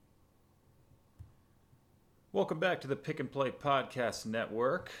Welcome back to the Pick and Play Podcast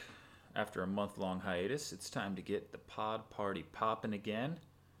Network. After a month-long hiatus, it's time to get the pod party popping again.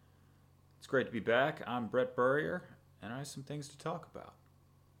 It's great to be back. I'm Brett Burrier, and I have some things to talk about.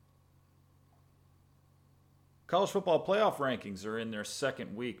 College football playoff rankings are in their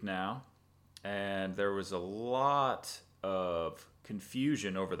second week now, and there was a lot of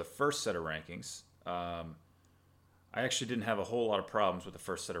confusion over the first set of rankings. I actually didn't have a whole lot of problems with the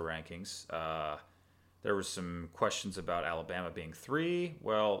first set of rankings. There was some questions about Alabama being 3.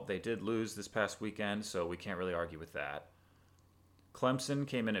 Well, they did lose this past weekend, so we can't really argue with that. Clemson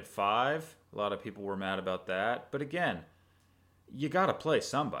came in at 5. A lot of people were mad about that. But again, you got to play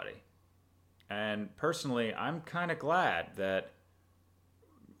somebody. And personally, I'm kind of glad that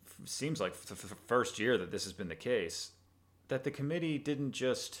seems like the first year that this has been the case, that the committee didn't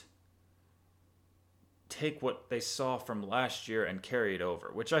just take what they saw from last year and carry it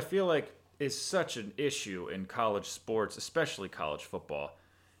over, which I feel like is such an issue in college sports, especially college football.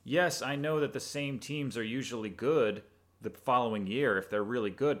 Yes, I know that the same teams are usually good the following year if they're really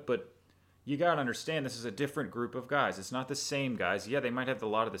good, but you got to understand this is a different group of guys. It's not the same guys. Yeah, they might have a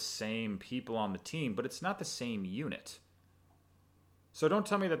lot of the same people on the team, but it's not the same unit. So don't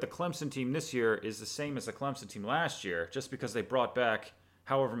tell me that the Clemson team this year is the same as the Clemson team last year just because they brought back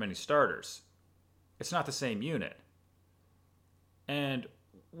however many starters. It's not the same unit. And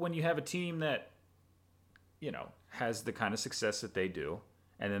when you have a team that, has the kind of success that they do,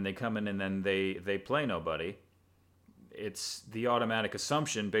 and then they come in and then they play nobody, it's the automatic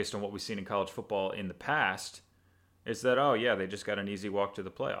assumption based on what we've seen in college football in the past is that, oh, yeah, they just got an easy walk to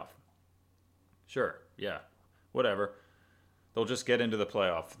the playoff. Sure, yeah, whatever. They'll just get into the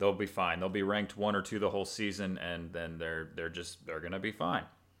playoff. They'll be fine. They'll be ranked 1 or 2 the whole season, and then they're going to be fine.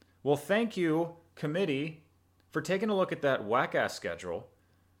 Well, thank you, committee, for taking a look at that whack-ass schedule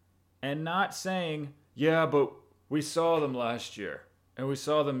and not saying, yeah, but we saw them last year, and we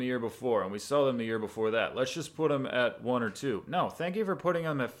saw them the year before, and we saw them the year before that. Let's just put them at 1 or 2. No, thank you for putting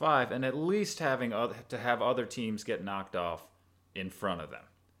them at 5 and at least having to have other teams get knocked off in front of them.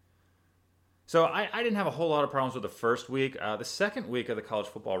 So I didn't have a whole lot of problems with the first week. The second week of the college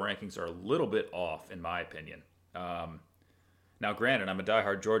football rankings are a little bit off, in my opinion. Now, granted, I'm a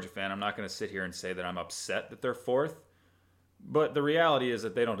diehard Georgia fan. I'm not going to sit here and say that I'm upset that they're 4th. But the reality is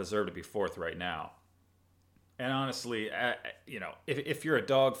that they don't deserve to be 4th right now. And honestly, if you're a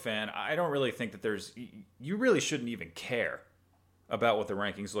dog fan, I don't really think that you really shouldn't even care about what the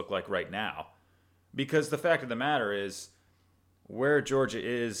rankings look like right now. Because the fact of the matter is, where Georgia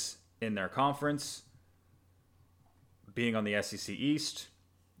is in their conference, being on the SEC East,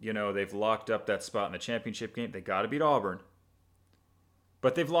 they've locked up that spot in the championship game. They got to beat Auburn.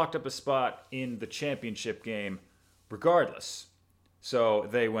 But they've locked up a spot in the championship game regardless. So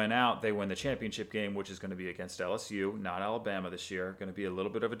they went out, they win the championship game, which is going to be against LSU, not Alabama this year. Going to be a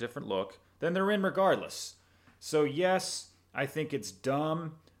little bit of a different look. Then they're in regardless. So yes, I think it's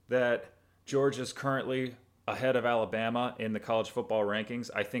dumb that Georgia's currently ahead of Alabama in the college football rankings.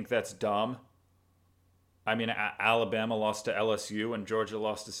 I think that's dumb. I mean, Alabama lost to LSU and Georgia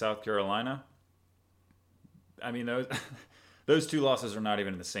lost to South Carolina. I mean, those 2 losses are not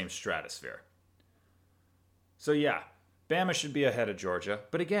even in the same stratosphere. So yeah, Bama should be ahead of Georgia.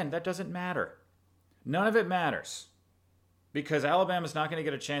 But again, that doesn't matter. None of it matters. Because Alabama's not going to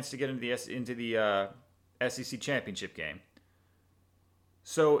get a chance to get into the SEC championship game.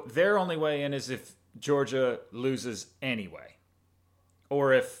 So their only way in is if Georgia loses anyway.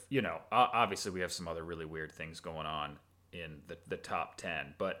 Or if, obviously we have some other really weird things going on in the top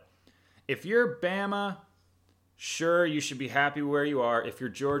 10. But if you're Bama, sure, you should be happy where you are. If you're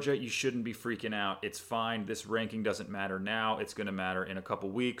Georgia, you shouldn't be freaking out. It's fine. This ranking doesn't matter now. It's going to matter in a couple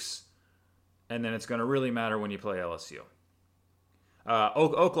weeks. And then it's going to really matter when you play LSU.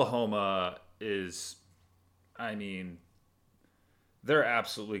 Oklahoma is, they're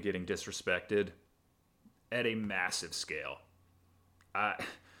absolutely getting disrespected at a massive scale.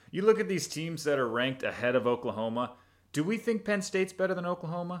 You look at these teams that are ranked ahead of Oklahoma. Do we think Penn State's better than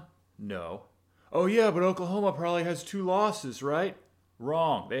Oklahoma? No. Oh, yeah, but Oklahoma probably has 2 losses, right?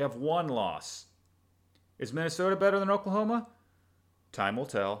 Wrong. They have 1 loss. Is Minnesota better than Oklahoma? Time will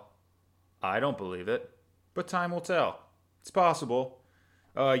tell. I don't believe it, but time will tell. It's possible.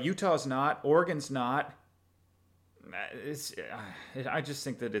 Utah's not. Oregon's not. I just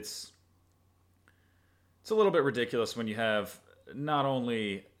think that it's a little bit ridiculous when you have not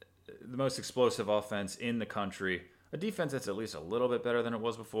only the most explosive offense in the country, a defense that's at least a little bit better than it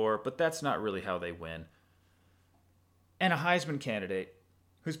was before, but that's not really how they win. And a Heisman candidate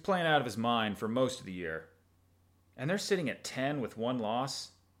who's playing out of his mind for most of the year. And they're sitting at 10 with 1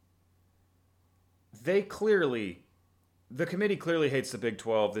 loss. they clearly, the committee clearly hates the Big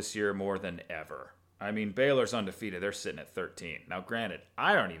 12 this year more than ever. I mean, Baylor's undefeated. They're sitting at 13. Now, granted,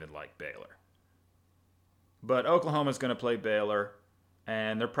 I don't even like Baylor. But Oklahoma's going to play Baylor,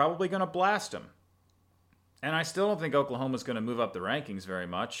 and they're probably going to blast them. And I still don't think Oklahoma's going to move up the rankings very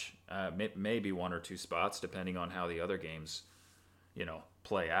much. Maybe one or two spots, depending on how the other games,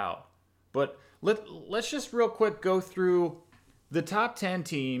 play out. But let's just real quick go through the top 10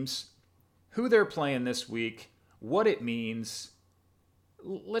 teams, who they're playing this week, what it means.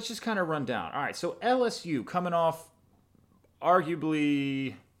 Let's just kind of run down. All right, so LSU coming off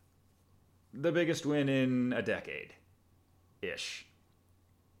arguably the biggest win in a decade-ish.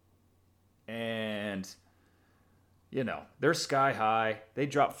 And they're sky high. They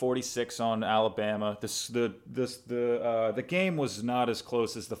dropped 46 on Alabama. The game was not as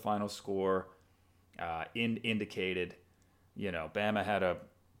close as the final score indicated. Bama had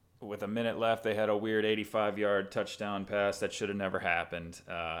with a minute left, they had a weird 85-yard touchdown pass that should have never happened,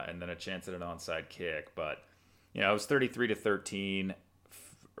 and then a chance at an onside kick. But it was 33-13,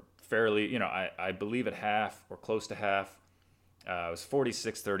 fairly. I believe at half or close to half. It was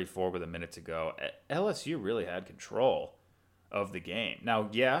 46-34 with a minute to go. LSU really had control of the game. Now,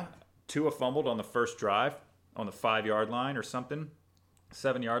 yeah, Tua fumbled on the first drive on the 5-yard line or something,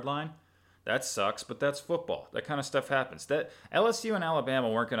 7-yard line. That sucks, but that's football. That kind of stuff happens. That LSU and Alabama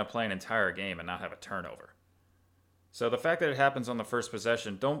weren't going to play an entire game and not have a turnover. So the fact that it happens on the first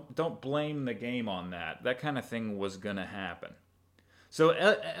possession, don't blame the game on that. That kind of thing was going to happen. So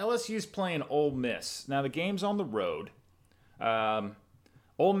LSU's playing Ole Miss. Now, the game's on the road.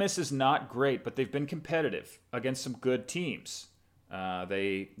 Ole Miss is not great, but they've been competitive against some good teams.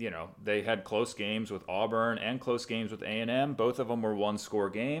 They had close games with Auburn and close games with A&M. Both of them were one-score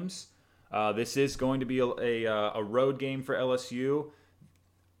games. This is going to be a road game for LSU.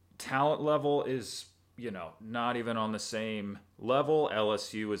 Talent level is, not even on the same level.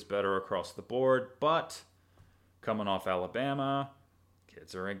 LSU is better across the board, but coming off Alabama,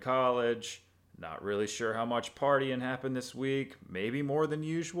 kids are in college. Not really sure how much partying happened this week. Maybe more than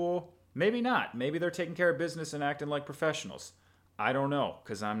usual. Maybe not. Maybe they're taking care of business and acting like professionals. I don't know,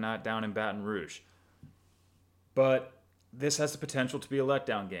 because I'm not down in Baton Rouge. But this has the potential to be a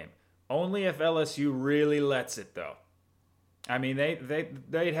letdown game. Only if LSU really lets it, though. I mean,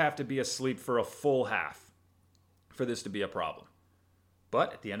 they'd have to be asleep for a full half for this to be a problem.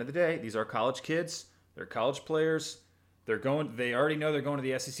 But at the end of the day, these are college kids. They're college players. They already know they're going to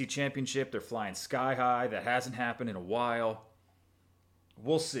the SEC championship. They're flying sky high. That hasn't happened in a while.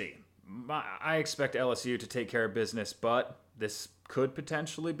 We'll see. I expect LSU to take care of business, but this could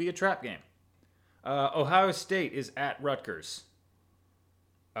potentially be a trap game. Ohio State is at Rutgers.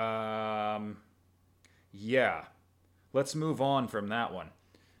 Yeah. Let's move on from that one.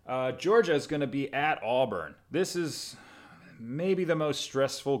 Georgia is going to be at Auburn. This is maybe the most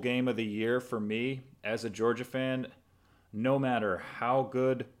stressful game of the year for me as a Georgia fan. No matter how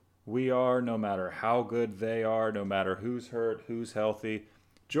good we are, no matter how good they are, no matter who's hurt, who's healthy,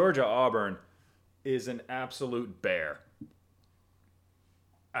 Georgia-Auburn is an absolute bear.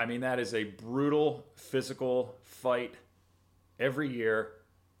 I mean, that is a brutal, physical fight every year.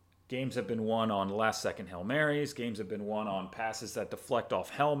 Games have been won on last-second Hail Marys. Games have been won on passes that deflect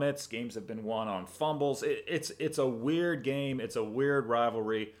off helmets. Games have been won on fumbles. It's a weird game. It's a weird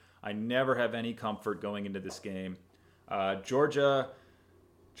rivalry. I never have any comfort going into this game. Georgia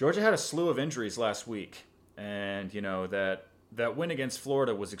had a slew of injuries last week, and that win against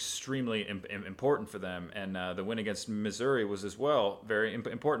Florida was extremely important for them, and the win against Missouri was as well very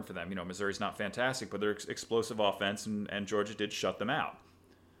important for them. Missouri's not fantastic, but they're explosive offense, and Georgia did shut them out.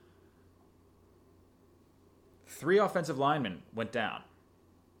 3 offensive linemen went down,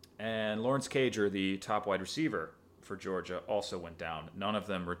 and Lawrence Cager, the top wide receiver for Georgia, also went down. None of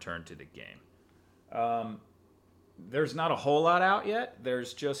them returned to the game. There's not a whole lot out yet.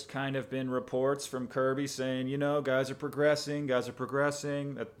 There's just kind of been reports from Kirby saying, guys are progressing.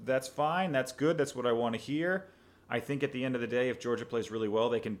 That's fine. That's good. That's what I want to hear. I think at the end of the day, if Georgia plays really well,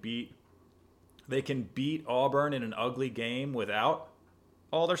 they can beat Auburn in an ugly game without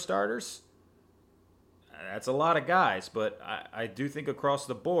all their starters. That's a lot of guys, but I do think across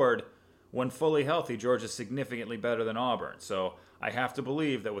the board, when fully healthy, Georgia's significantly better than Auburn. So I have to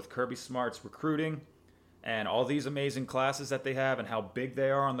believe that with Kirby Smart's recruiting and all these amazing classes that they have and how big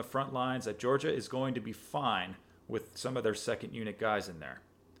they are on the front lines, that Georgia is going to be fine with some of their second unit guys in there.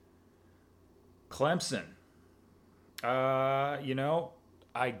 Clemson.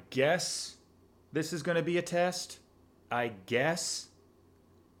 I guess this is going to be a test. I guess.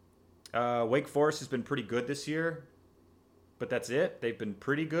 Wake Forest has been pretty good this year, but that's it. They've been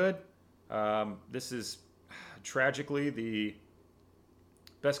pretty good. This is tragically the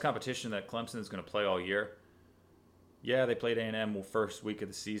best competition that Clemson is going to play all year. Yeah, they played A&M first week of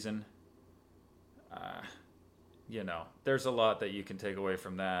the season. There's a lot that you can take away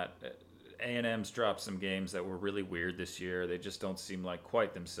from that. A&M's dropped some games that were really weird this year. They just don't seem like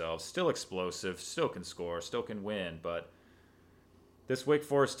quite themselves. Still explosive, still can score, still can win, but this Wake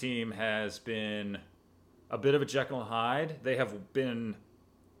Forest team has been a bit of a Jekyll and Hyde. They've been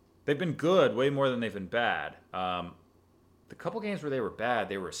good way more than they've been bad. The couple games where they were bad,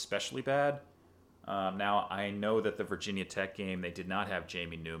 they were especially bad. Now, I know that the Virginia Tech game, they did not have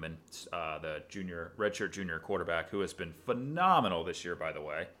Jamie Newman, the redshirt junior quarterback, who has been phenomenal this year, by the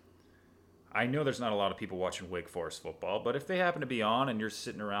way. I know there's not a lot of people watching Wake Forest football, but if they happen to be on and you're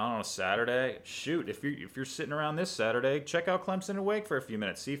sitting around on a Saturday, shoot, if you're sitting around this Saturday, check out Clemson and Wake for a few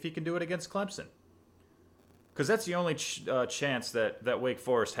minutes. See if he can do it against Clemson. Because that's the only chance that Wake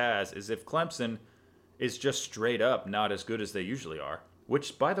Forest has, is if Clemson is just straight up not as good as they usually are,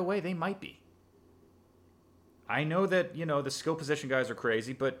 which, by the way, they might be. I know that, the skill position guys are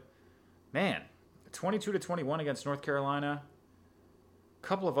crazy, but, man, 22-21 against North Carolina, a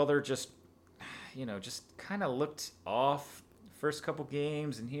couple of other just kind of looked off first couple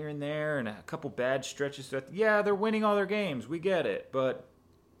games and here and there, and a couple bad stretches. Yeah, they're winning all their games. We get it. But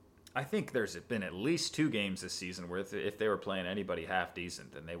I think there's been at least 2 games this season where if they were playing anybody half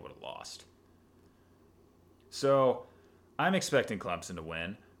decent, then they would have lost. So I'm expecting Clemson to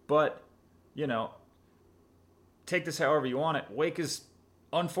win. But, take this however you want it. Wake is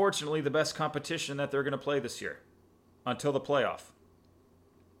unfortunately the best competition that they're going to play this year until the playoff.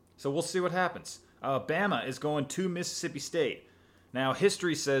 So we'll see what happens. Bama is going to Mississippi State. Now,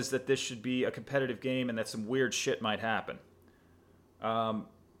 history says that this should be a competitive game and that some weird shit might happen.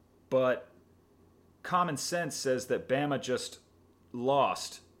 But common sense says that Bama just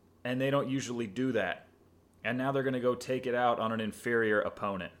lost, and they don't usually do that. And now they're going to go take it out on an inferior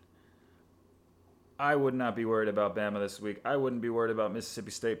opponent. I would not be worried about Bama this week. I wouldn't be worried about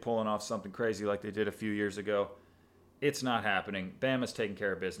Mississippi State pulling off something crazy like they did a few years ago. It's not happening. Bama's taking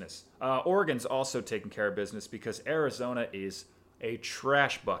care of business. Oregon's also taking care of business because Arizona is a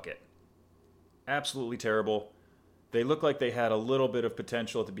trash bucket. Absolutely terrible. They look like they had a little bit of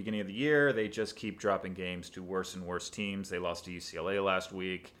potential at the beginning of the year. They just keep dropping games to worse and worse teams. They lost to UCLA last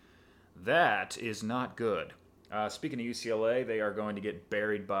week. That is not good. Speaking of UCLA, they are going to get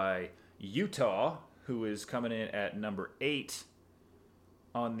buried by Utah, who is coming in at number 8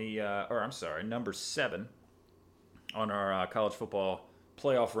 on the, number 7 on our college football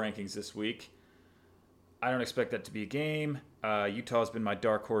playoff rankings this week. I don't expect that to be a game. Utah's been my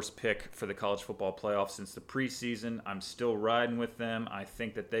dark horse pick for the college football playoff since the preseason. I'm still riding with them. I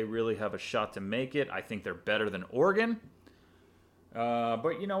think that they really have a shot to make it. I think they're better than Oregon.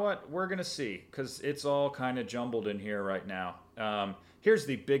 But you know what? We're going to see, because it's all kind of jumbled in here right now. Here's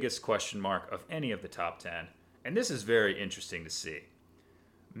the biggest question mark of any of the top 10, and this is very interesting to see.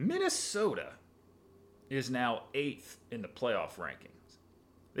 Minnesota is now 8th in the playoff rankings.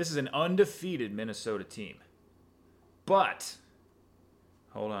 This is an undefeated Minnesota team. But,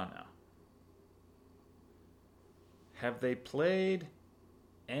 hold on now. Have they played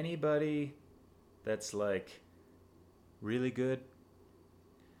anybody that's like really good?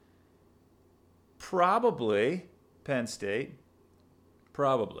 Probably Penn State.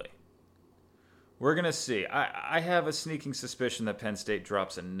 Probably. We're going to see. I have a sneaking suspicion that Penn State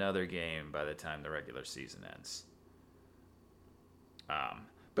drops another game by the time the regular season ends.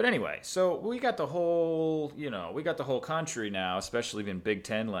 But anyway, so we got the whole country now, especially in Big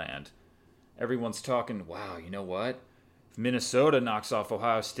Ten land. Everyone's talking, wow, you know what? If Minnesota knocks off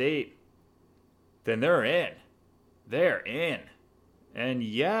Ohio State, then they're in. They're in. And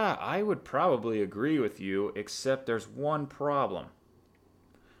yeah, I would probably agree with you, except there's one problem.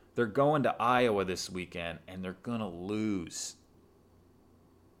 They're going to Iowa this weekend, and they're going to lose.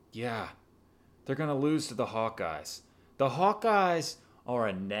 Yeah, they're going to lose to the Hawkeyes. The Hawkeyes are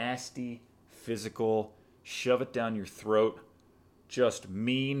a nasty, physical, shove it down your throat, just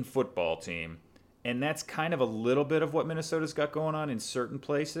mean football team. And that's kind of a little bit of what Minnesota's got going on in certain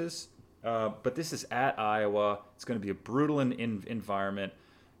places. But this is at Iowa. It's going to be a brutal environment.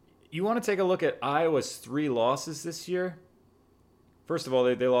 You want to take a look at Iowa's 3 losses this year? First of all,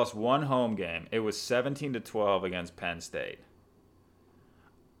 they lost one home game. It was 17-12 against Penn State.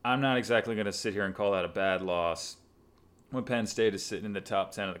 I'm not exactly going to sit here and call that a bad loss when Penn State is sitting in the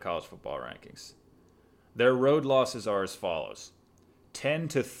top 10 of the college football rankings. Their road losses are as follows.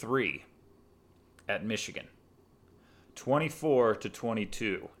 10-3 at Michigan.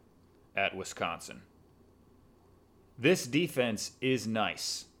 24-22 at Wisconsin. This defense is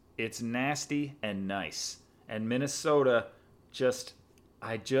nice. It's nasty and nice. And Minnesota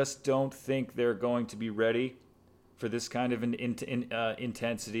I just don't think they're going to be ready for this kind of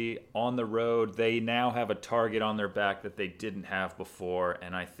intensity on the road. They now have a target on their back that they didn't have before,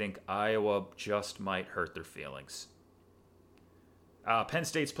 and I think Iowa just might hurt their feelings. Penn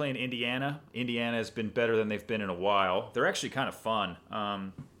State's playing Indiana. Indiana has been better than they've been in a while. They're actually kind of fun.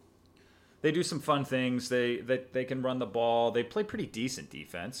 They do some fun things. They can run the ball. They play pretty decent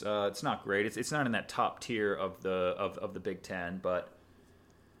defense. It's not great. It's not in that top tier of the Big Ten, but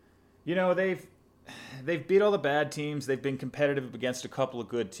they've beat all the bad teams. They've been competitive against a couple of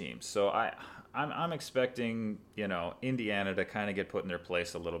good teams. So I'm expecting Indiana to kind of get put in their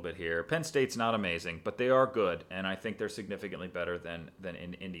place a little bit here. Penn State's not amazing, but they are good, and I think they're significantly better than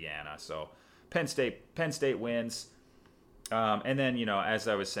in Indiana. So Penn State wins. And then, as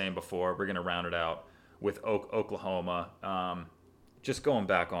I was saying before, we're going to round it out with Oklahoma. Just going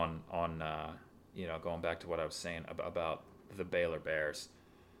back on going back to what I was saying about the Baylor Bears.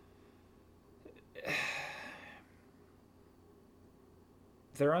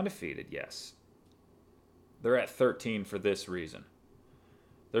 They're undefeated, yes. They're at 13 for this reason.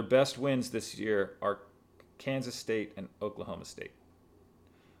 Their best wins this year are Kansas State and Oklahoma State.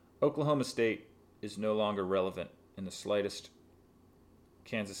 Oklahoma State is no longer relevant in the slightest.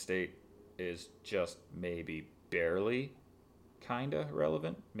 Kansas State is just maybe barely kind of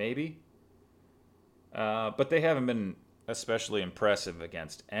relevant, maybe. But they haven't been especially impressive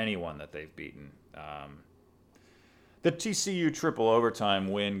against anyone that they've beaten. The TCU triple overtime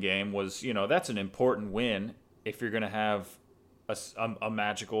win game was, that's an important win if you're going to have a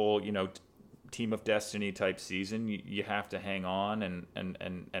magical, team of destiny type season. You have to hang on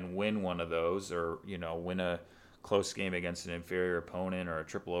and win one of those, or win a close game against an inferior opponent, or a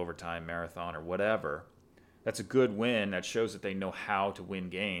triple overtime marathon, or whatever. That's a good win. That shows that they know how to win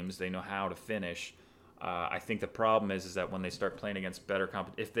games. They know how to finish. I think the problem is that when they start playing against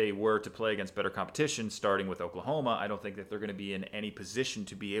if they were to play against better competition, starting with Oklahoma, I don't think that they're going to be in any position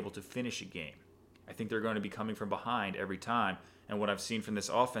to be able to finish a game. I think they're going to be coming from behind every time. And what I've seen from this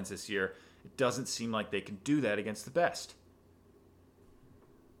offense this year, it doesn't seem like they can do that against the best.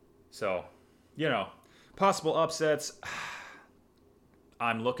 So, possible upsets.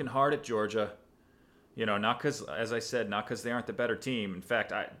 I'm looking hard at Georgia. Not because, as I said, not because they aren't the better team. In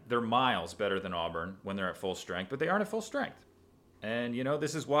fact, they're miles better than Auburn when they're at full strength, but they aren't at full strength. And,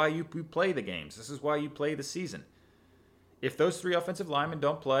 this is why you play the games. This is why you play the season. If those three offensive linemen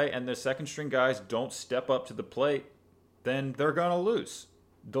don't play and the second-string guys don't step up to the plate, then they're going to lose.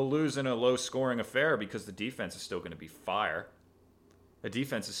 They'll lose in a low-scoring affair because the defense is still going to be fire. The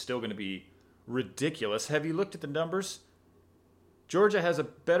defense is still going to be ridiculous. Have you looked at the numbers? Georgia has a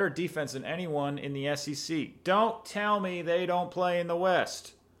better defense than anyone in the SEC. Don't tell me they don't play in the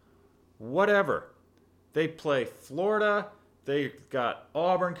West. Whatever. They play Florida. They've got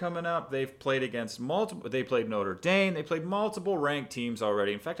Auburn coming up. They've played against they played Notre Dame. They played multiple ranked teams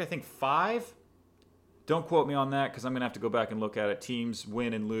already. In fact, I think 5. Don't quote me on that because I'm going to have to go back and look at it. Teams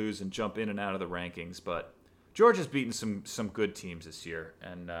win and lose and jump in and out of the rankings. But Georgia's beaten some good teams this year.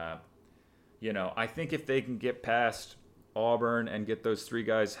 And, I think if they can get past Auburn and get those 3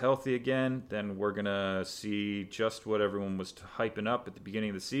 guys healthy again, then we're going to see just what everyone was hyping up at the beginning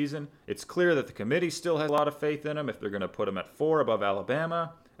of the season. It's clear that the committee still has a lot of faith in them if they're going to put them at 4 above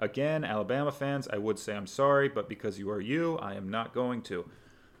Alabama. Again, Alabama fans, I would say I'm sorry, but because you are you, I am not going to.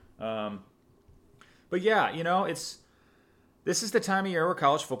 But yeah, this is the time of year where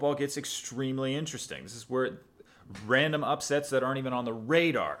college football gets extremely interesting. This is where random upsets that aren't even on the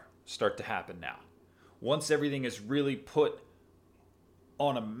radar start to happen now. Once everything is really put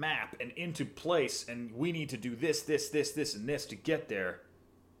on a map and into place, and we need to do this, and this to get there,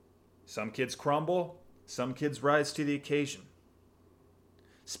 some kids crumble, some kids rise to the occasion.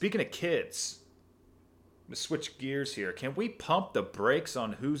 Speaking of kids, I'm going to switch gears here. Can we pump the brakes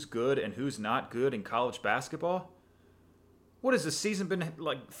on who's good and who's not good in college basketball? What has the season been,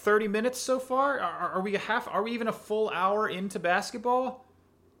 like 30 minutes so far? Are we even a full hour into basketball?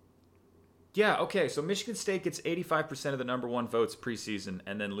 Yeah, okay, so Michigan State gets 85% of the number 1 votes preseason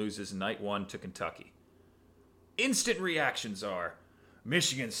and then loses night 1 to Kentucky. Instant reactions are,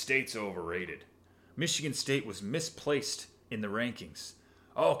 Michigan State's overrated. Michigan State was misplaced in the rankings.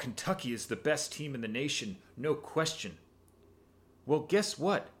 Oh, Kentucky is the best team in the nation, no question. Well, guess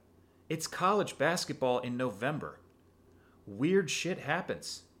what? It's college basketball in November. Weird shit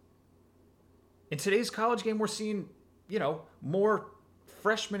happens. In today's college game, we're seeing, more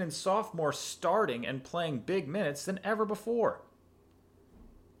freshmen and sophomores starting and playing big minutes than ever before.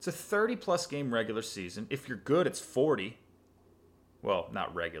 It's a 30-plus game regular season. If you're good, it's 40. Well,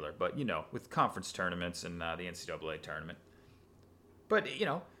 not regular, but, with conference tournaments and the NCAA tournament. But,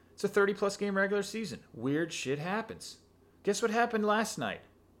 it's a 30-plus game regular season. Weird shit happens. Guess what happened last night?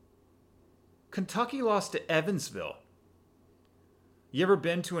 Kentucky lost to Evansville. You ever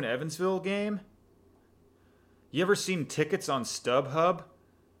been to an Evansville game? You ever seen tickets on StubHub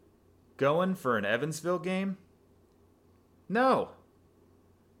going for an Evansville game? No.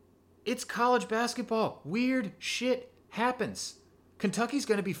 It's college basketball. Weird shit happens. Kentucky's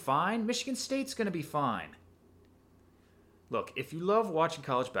going to be fine. Michigan State's going to be fine. Look, if you love watching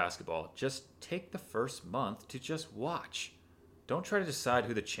college basketball, just take the first month to just watch. Don't try to decide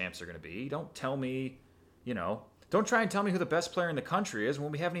who the champs are going to be. Don't tell me, don't try and tell me who the best player in the country is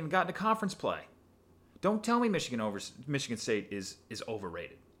when we haven't even gotten to conference play. Don't tell me Michigan State is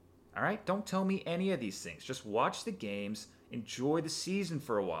overrated. All right? Don't tell me any of these things. Just watch the games. Enjoy the season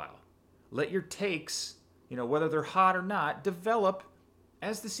for a while. Let your takes, whether they're hot or not, develop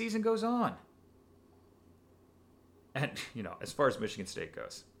as the season goes on. And, as far as Michigan State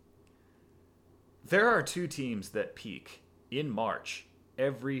goes, there are two teams that peak in March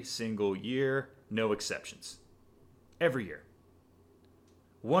every single year, no exceptions. Every year.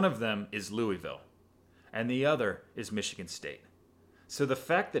 One of them is Louisville, and the other is Michigan State. So the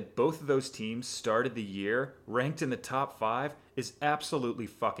fact that both of those teams started the year ranked in the top 5 is absolutely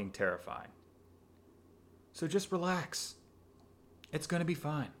fucking terrifying. So just relax. It's going to be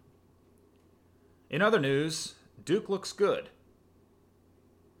fine. In other news, Duke looks good.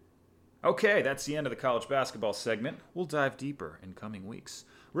 Okay, that's the end of the college basketball segment. We'll dive deeper in coming weeks.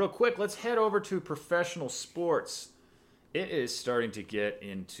 Real quick, let's head over to professional sports. It is starting to get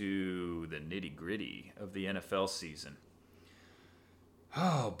into the nitty-gritty of the NFL season.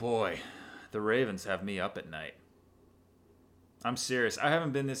 Oh boy, the Ravens have me up at night. I'm serious. I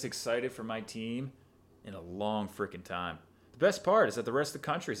haven't been this excited for my team in a long freaking time. The best part is that the rest of the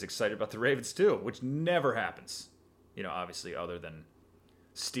country is excited about the Ravens too, which never happens. Obviously other than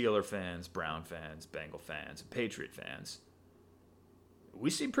Steeler fans, Brown fans, Bengal fans, and Patriot fans.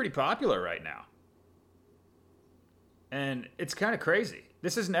 We seem pretty popular right now. And it's kind of crazy.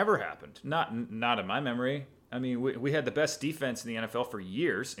 This has never happened. Not in my memory. I mean, we had the best defense in the NFL for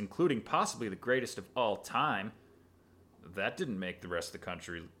years, including possibly the greatest of all time. That didn't make the rest of the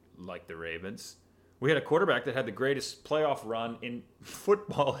country like the Ravens. We had a quarterback that had the greatest playoff run in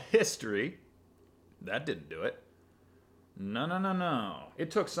football history. That didn't do it. No. It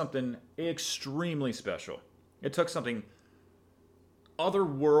took something extremely special. It took something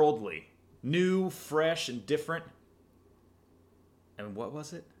otherworldly, new, fresh, and different. And what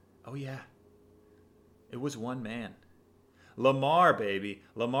was it? Oh, yeah. It was one man. Lamar, baby.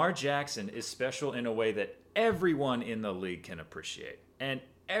 Lamar Jackson is special in a way that everyone in the league can appreciate. And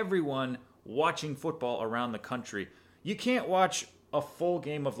everyone watching football around the country. You can't watch a full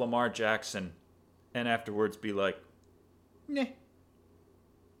game of Lamar Jackson and afterwards be like, nah.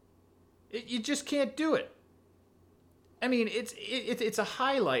 You just can't do it. I mean, it's a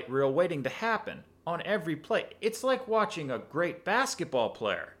highlight reel waiting to happen on every play. It's like watching a great basketball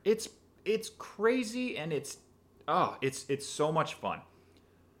player. It's crazy and it's so much fun.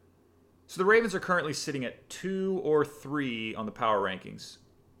 So the Ravens are currently sitting at 2 or 3 on the power rankings,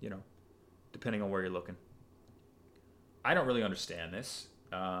 depending on where you're looking. I don't really understand this.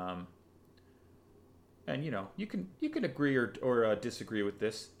 And you can agree or disagree with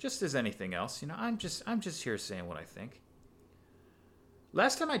this, just as anything else. I'm just here saying what I think.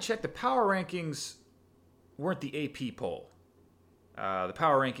 Last time I checked, the power rankings weren't the AP poll. The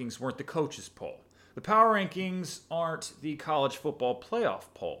power rankings weren't the coaches poll. The power rankings aren't the college football playoff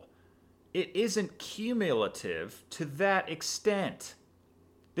poll. It isn't cumulative to that extent.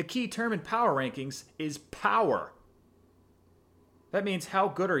 The key term in power rankings is power. That means how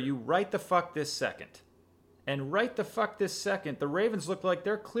good are you right the fuck this second. And right the fuck this second, the Ravens look like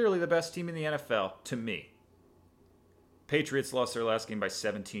they're clearly the best team in the NFL to me. Patriots lost their last game by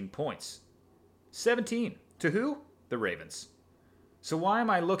 17 points. 17. To who? The Ravens. So why am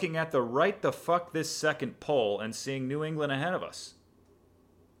I looking at the right the fuck this second poll and seeing New England ahead of us?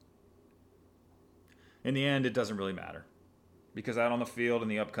 In the end, it doesn't really matter. Because out on the field in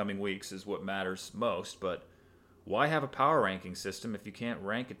the upcoming weeks is what matters most, but why have a power ranking system if you can't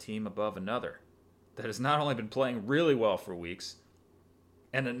rank a team above another that has not only been playing really well for weeks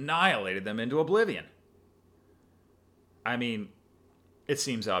and annihilated them into oblivion? I mean, it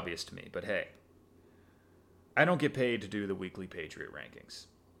seems obvious to me, but hey, I don't get paid to do the weekly Patriot rankings.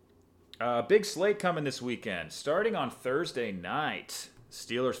 Big slate coming this weekend. Starting on Thursday night,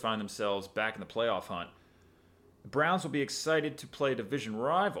 Steelers find themselves back in the playoff hunt. The Browns will be excited to play a division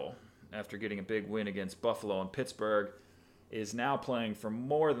rival after getting a big win against Buffalo and Pittsburgh. is now playing for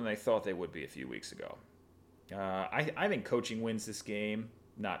more than they thought they would be a few weeks ago. I think coaching wins this game,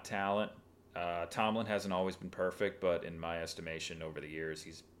 not talent. Tomlin hasn't always been perfect, but in my estimation over the years,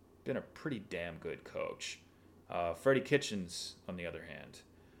 he's been a pretty damn good coach. Freddie Kitchens, on the other hand,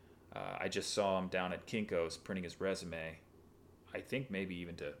 I just saw him down at Kinko's printing his resume. I think maybe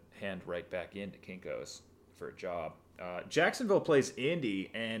even to hand right back into Kinko's for a job. Jacksonville plays Indy,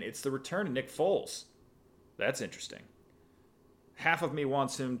 and it's the return of Nick Foles. That's interesting. Half of me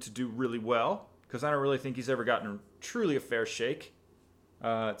wants him to do really well, because I don't really think he's ever gotten truly a fair shake.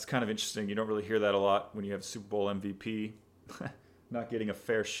 It's kind of interesting. You don't really hear that a lot when you have Super Bowl MVP not getting a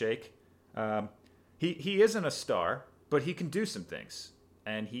fair shake. He isn't a star, but he can do some things.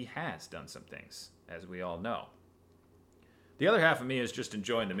 And he has done some things, as we all know. The other half of me is just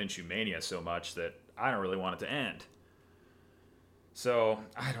enjoying the Minshew mania so much that I don't really want it to end. So,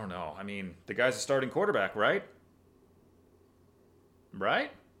 I don't know. I mean, the guy's a starting quarterback, right?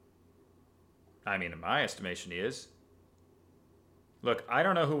 Right? I mean, in my estimation, he is. Look, I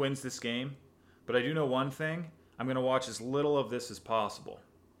don't know who wins this game, but I do know one thing. I'm going to watch as little of this as possible.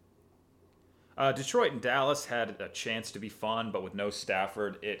 Detroit and Dallas had a chance to be fun, but with no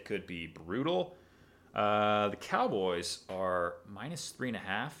Stafford, it could be brutal. The Cowboys are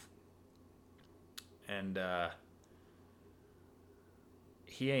 -3.5. And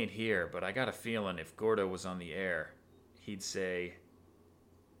he ain't here, but I got a feeling if Gordo was on the air, he'd say,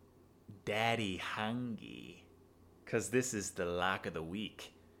 Daddy hungry, because this is the lock of the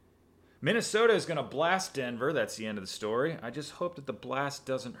week. Minnesota is going to blast Denver. That's the end of the story. I just hope that the blast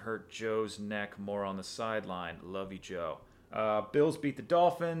doesn't hurt Joe's neck more on the sideline. Love you, Joe. Bills beat the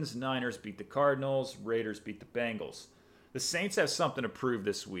Dolphins. Niners beat the Cardinals. Raiders beat the Bengals. The Saints have something to prove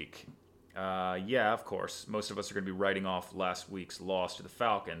this week. Yeah, of course. Most of us are going to be writing off last week's loss to the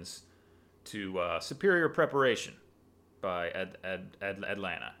Falcons to superior preparation by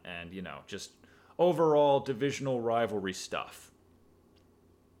Atlanta. And, just overall divisional rivalry stuff.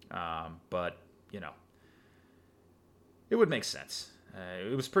 But, it would make sense.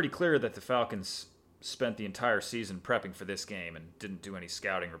 It was pretty clear that the Falcons spent the entire season prepping for this game and didn't do any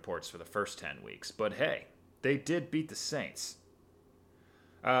scouting reports for the first 10 weeks. But hey, they did beat the Saints.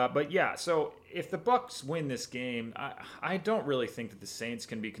 But yeah, so if the Bucs win this game, I don't really think that the Saints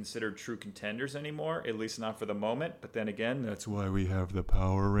can be considered true contenders anymore, at least not for the moment. But then again, that's why we have the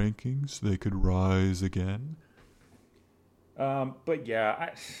power rankings. They could rise again. But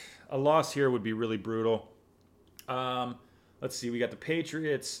yeah, a loss here would be really brutal. Let's see, we got the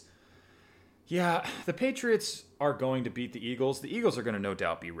Patriots. Yeah, the Patriots are going to beat the Eagles. The Eagles are going to no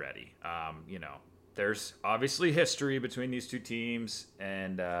doubt be ready. There's obviously history between these two teams,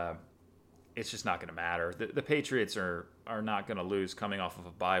 and it's just not going to matter. The Patriots are not going to lose coming off of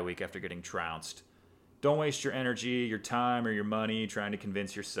a bye week after getting trounced. Don't waste your energy, your time, or your money trying to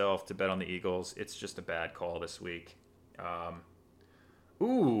convince yourself to bet on the Eagles. It's just a bad call this week.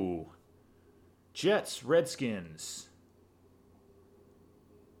 Jets, Redskins.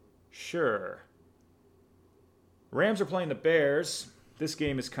 Sure. Rams are playing the Bears. This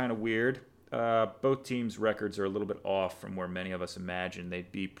game is kind of weird. Both teams' records are a little bit off from where many of us imagined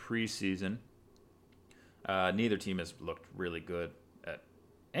they'd be preseason. Neither team has looked really good at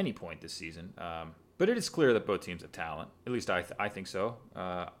any point this season. But it is clear that both teams have talent. At least I think so.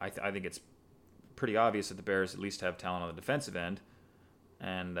 I think it's pretty obvious that the Bears at least have talent on the defensive end,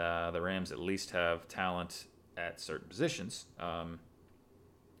 and the Rams at least have talent at certain positions.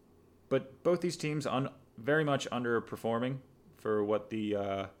 But both these teams very much underperforming for what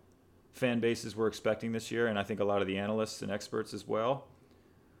the fan bases were expecting this year, and I think a lot of the analysts and experts as well.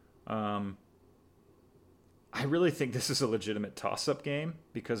 I really think this is a legitimate toss-up game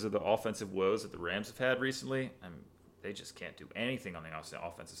because of the offensive woes that the Rams have had recently. They just can't do anything on the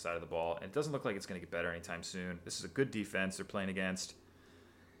offensive side of the ball, and it doesn't look like it's going to get better anytime soon. This is a good defense they're playing against.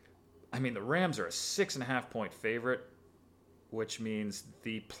 I mean, the Rams are a 6.5-point favorite, which means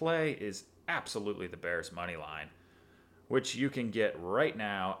the play is absolutely the Bears' money line, which you can get right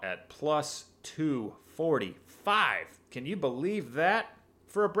now at plus 245. Can you believe that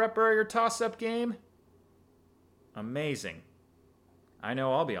for a Brett Burrier toss-up game? Amazing. I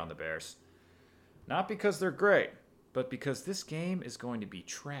know I'll be on the Bears. Not because they're great, but because this game is going to be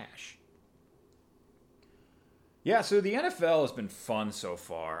trash. Yeah, so the NFL has been fun so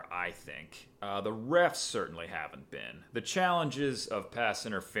far, I think. The refs certainly haven't been. The challenges of pass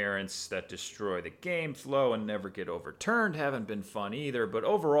interference that destroy the game flow and never get overturned haven't been fun either, but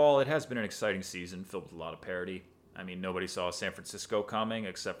overall it has been an exciting season filled with a lot of parity. I mean, nobody saw San Francisco coming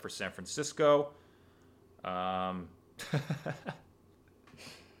except for San Francisco. The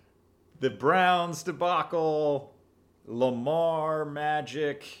Browns debacle. Lamar,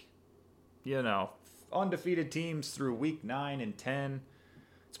 Magic, you know, undefeated teams through week 9 and 10.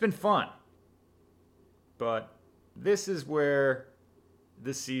 It's been fun. But this is where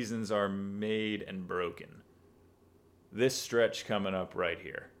the seasons are made and broken. This stretch coming up right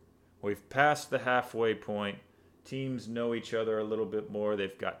here. We've passed the halfway point. Teams know each other a little bit more.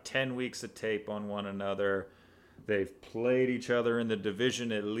 They've got 10 weeks of tape on one another. They've played each other in the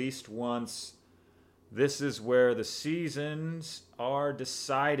division at least once. This is where the seasons are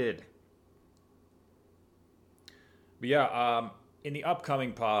decided. But yeah, in the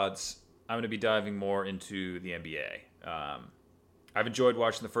upcoming pods, I'm going to be diving more into the NBA. I've enjoyed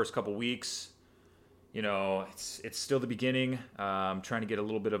watching the first couple weeks. You know, it's still the beginning. I'm trying to get a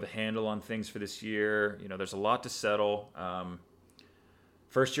little bit of a handle on things for this year. You know, there's a lot to settle.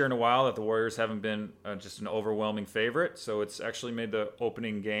 First year in a while that the Warriors haven't been just an overwhelming favorite, so it's actually made the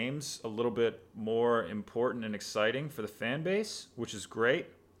opening games a little bit more important and exciting for the fan base, which is great.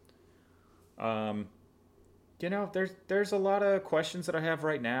 You know, there's a lot of questions that I have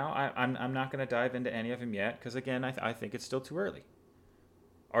right now. I'm not going to dive into any of them yet because, again, I think it's still too early.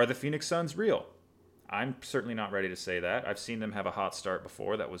 Are the Phoenix Suns real? I'm certainly not ready to say that. I've seen them have a hot start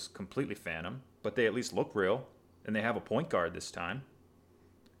before that was completely phantom, but they at least look real, and they have a point guard this time.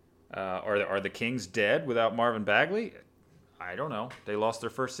 Are the Kings dead without Marvin Bagley? I don't know. They lost their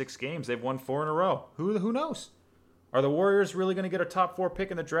first 6 games. They've won 4 in a row. Who knows? Are the Warriors really going to get a top 4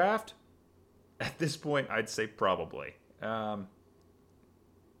 pick in the draft? At this point, I'd say probably. Yeah,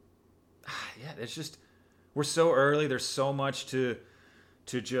 it's just we're so early. There's so much to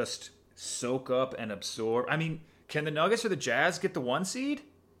just soak up and absorb. I mean, can the Nuggets or the Jazz get the 1 seed?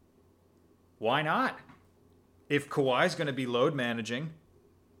 Why not? If Kawhi's going to be load managing,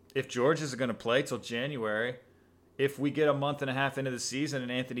 if George is going to play till January, if we get a month and a half into the season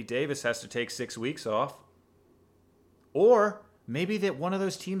and Anthony Davis has to take 6 weeks off, or maybe that one of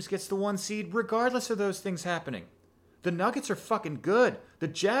those teams gets the 1 seed regardless of those things happening. The Nuggets are fucking good. The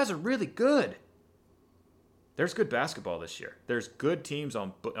Jazz are really good. There's good basketball this year. There's good teams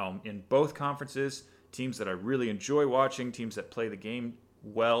in both conferences, teams that I really enjoy watching, teams that play the game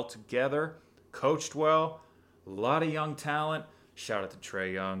well together, coached well, a lot of young talent. Shout out to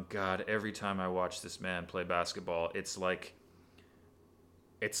Trae Young. God, every time I watch this man play basketball, it's like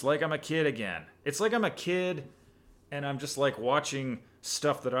I'm a kid again. It's like I'm a kid and I'm just like watching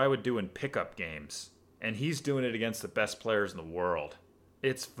stuff that I would do in pickup games. And he's doing it against the best players in the world.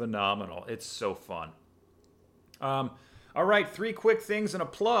 It's phenomenal. It's so fun. All right, 3 quick things and a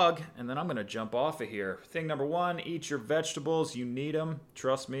plug, and then I'm going to jump off of here. Thing number 1, eat your vegetables. You need them.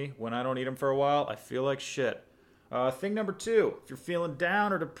 Trust me, when I don't eat them for a while, I feel like shit. Thing number 2, if you're feeling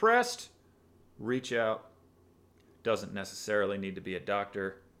down or depressed, reach out. Doesn't necessarily need to be a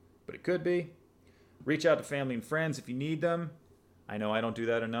doctor, but it could be. Reach out to family and friends if you need them. I know I don't do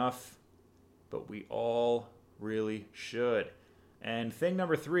that enough, but we all really should. And thing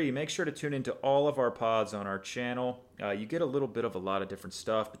number 3, make sure to tune into all of our pods on our channel. You get a little bit of a lot of different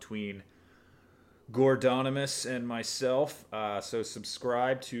stuff between Gordonimus and myself. So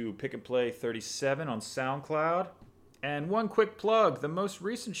subscribe to Pick and Play 37 on SoundCloud. And one quick plug, the most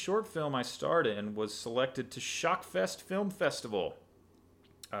recent short film I starred in was selected to Shockfest Film Festival.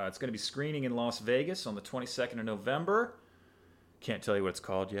 It's going to be screening in Las Vegas on the 22nd of November. Can't tell you what it's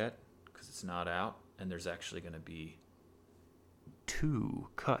called yet because it's not out. And there's actually going to be 2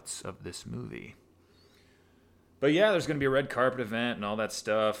 cuts of this movie. But yeah, there's going to be a red carpet event and all that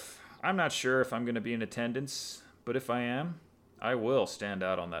stuff. I'm not sure if I'm going to be in attendance, but if I am, I will stand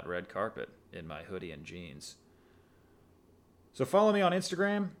out on that red carpet in my hoodie and jeans. So follow me on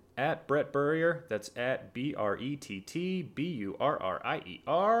Instagram at Brett Burrier. That's at BrettBurrier.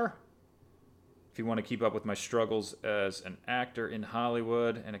 If you want to keep up with my struggles as an actor in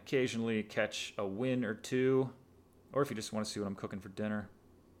Hollywood and occasionally catch a win or 2, or if you just want to see what I'm cooking for dinner,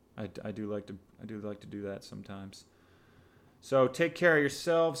 I do like to do that sometimes. So take care of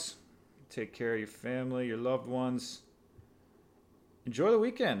yourselves, take care of your family, your loved ones. Enjoy the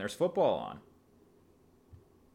weekend. There's football on.